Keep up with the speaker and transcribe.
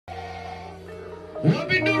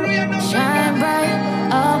Shine bright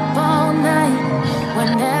up all night,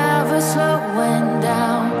 we're never slowing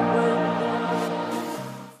down.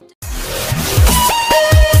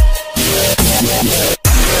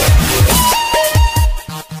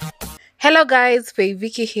 Hello guys,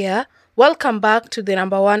 Vicky here. Welcome back to the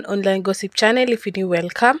 #1 online gossip channel. If you're new,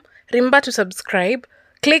 welcome. Remember to subscribe.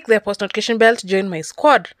 Click the post notification bell to join my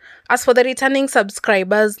squad. As for the returning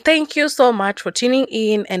subscribers, thank you so much for tuning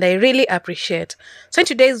in and I really appreciate. So in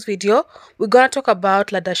today's video, we're gonna talk about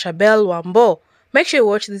Ladashabel Wambo. Make sure you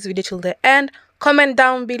watch this video till the end, comment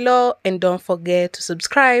down below and don't forget to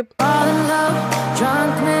subscribe. All in love,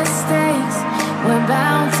 drunk mistakes, we're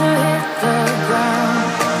bound to hit the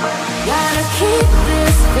ground. Gotta keep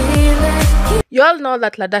this feeling. You all know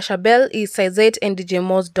that Ladashabel is Saizet and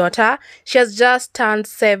Djmo's daughter. She has just turned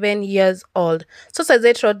 7 years old. So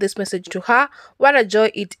Saizet wrote this message to her. What a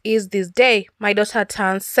joy it is this day. My daughter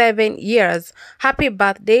turns 7 years. Happy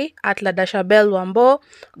birthday at Ladashabel Wambo.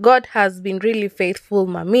 God has been really faithful,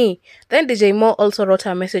 mommy. Then Djmo also wrote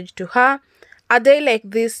a message to her. A day like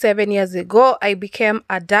this 7 years ago, I became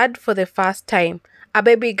a dad for the first time. A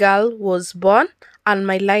baby girl was born and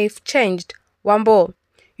my life changed. Wambo,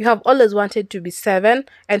 you have always wanted to be 7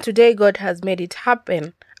 and today God has made it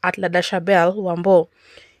happen at Ladashabel Wambo.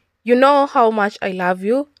 You know how much I love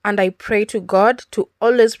you and I pray to God to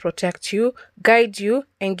always protect you, guide you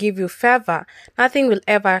and give you favor. Nothing will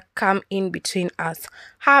ever come in between us.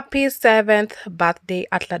 Happy 7th birthday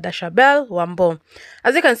at Ladashabel Wambo.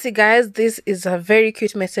 As you can see guys, this is a very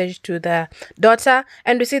cute message to the daughter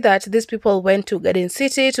and we see that these people went to Garden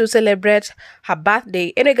City to celebrate her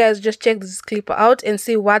birthday. Anyway guys, just check this clip out and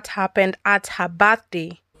see what happened at her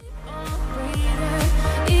birthday.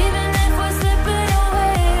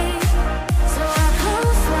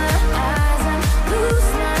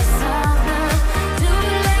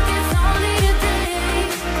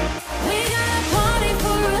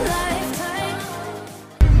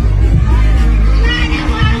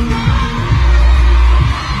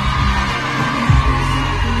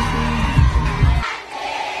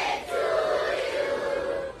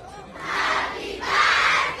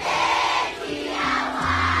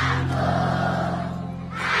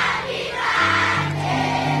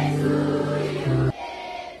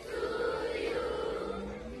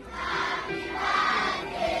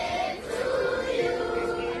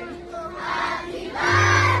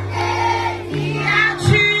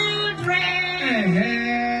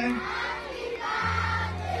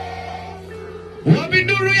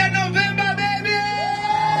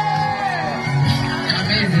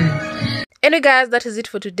 Anyway guys, that is it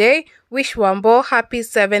for today. Wish Wambo happy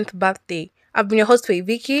 7th birthday. I've been your host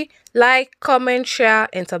Vicky. Like, comment, share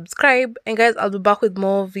and subscribe. And guys, I'll be back with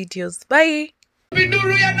more videos. Bye.